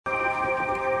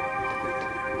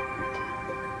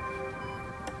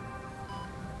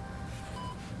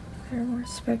more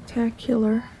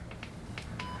spectacular.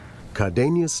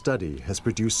 Cardania's study has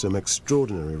produced some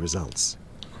extraordinary results.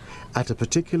 At a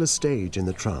particular stage in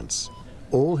the trance,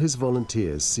 all his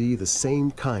volunteers see the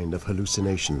same kind of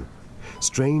hallucination,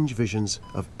 strange visions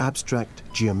of abstract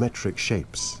geometric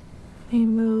shapes. They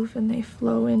move and they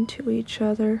flow into each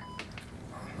other.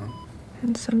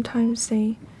 And sometimes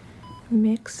they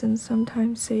mix and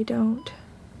sometimes they don't.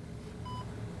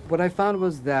 What I found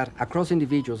was that across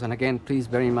individuals, and again, please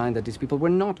bear in mind that these people were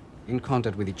not in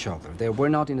contact with each other. They were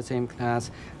not in the same class.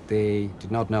 They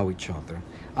did not know each other.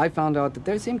 I found out that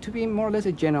there seemed to be more or less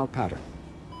a general pattern.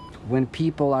 When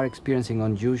people are experiencing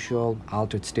unusual,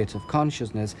 altered states of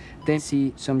consciousness, they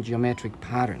see some geometric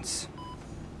patterns.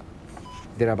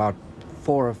 There are about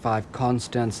 4 or 5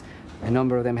 constants. A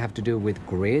number of them have to do with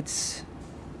grids,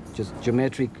 just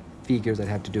geometric figures that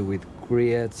have to do with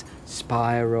grids,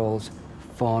 spirals,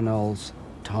 funnels,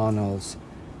 tunnels,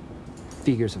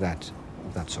 figures of that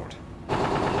sort.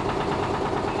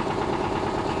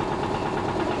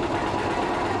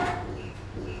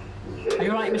 Are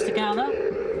you all right, Mr. Gowler?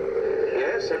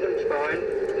 Yes, everything's fine.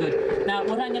 Good. Now,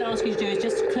 what I'm going to ask you to do is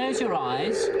just close your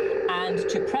eyes and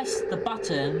to press the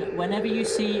button whenever you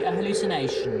see a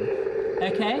hallucination.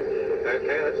 Okay?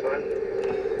 Okay, that's fine.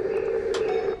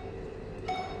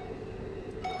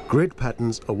 Grid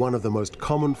patterns are one of the most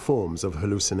common forms of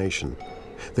hallucination.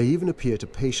 They even appear to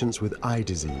patients with eye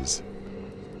disease.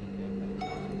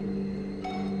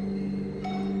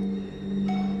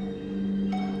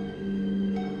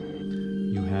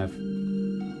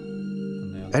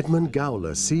 Edmund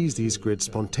Gowler sees these grids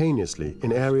spontaneously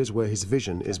in areas where his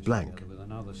vision is blank.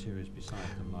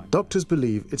 Doctors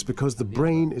believe it's because the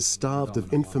brain is starved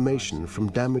of information from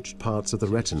damaged parts of the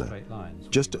retina,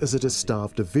 just as it is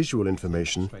starved of visual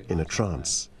information in a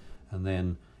trance. And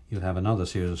then you'll have another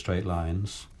series of straight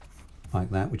lines like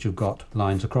that, which have got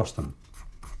lines across them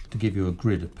to give you a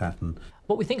grid pattern.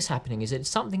 What we think is happening is that it's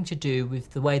something to do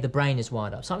with the way the brain is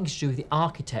wired up, something to do with the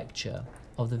architecture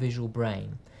of the visual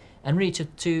brain. And really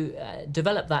to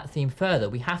develop that theme further,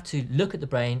 we have to look at the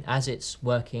brain as it's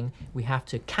working. We have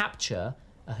to capture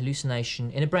a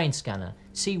hallucination in a brain scanner,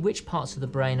 see which parts of the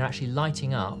brain are actually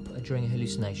lighting up during a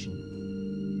hallucination.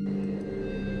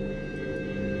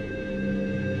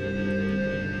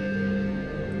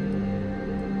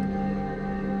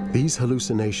 These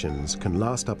hallucinations can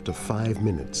last up to 5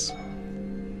 minutes.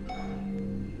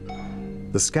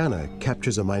 The scanner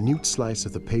captures a minute slice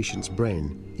of the patient's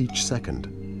brain each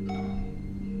second.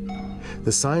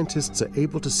 The scientists are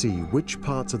able to see which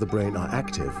parts of the brain are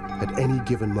active at any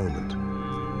given moment.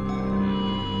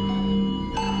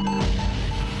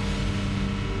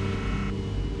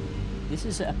 This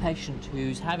is a patient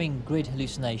who's having grid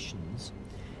hallucinations.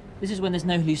 This is when there's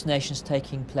no hallucinations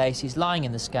taking place. He's lying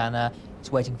in the scanner,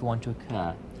 he's waiting for one to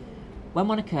occur. When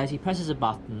one occurs, he presses a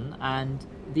button, and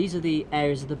these are the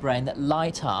areas of the brain that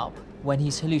light up when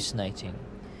he's hallucinating.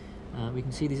 We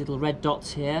can see these little red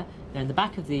dots here. They're in the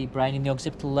back of the brain, in the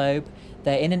occipital lobe.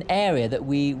 They're in an area that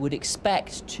we would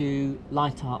expect to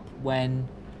light up when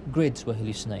grids were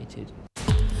hallucinated.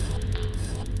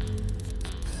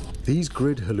 These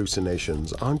grid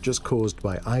hallucinations aren't just caused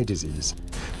by eye disease.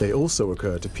 They also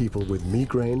occur to people with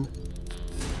migraine,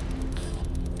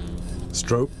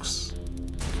 strokes,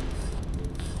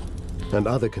 and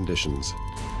other conditions.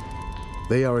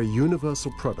 They are a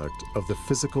universal product of the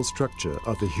physical structure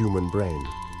of the human brain.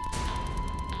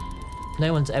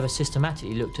 No one's ever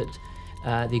systematically looked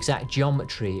at the exact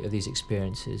geometry of these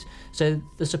experiences. So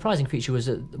the surprising feature was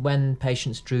that when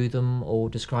patients drew them or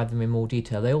described them in more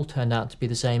detail, they all turned out to be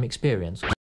the same experience.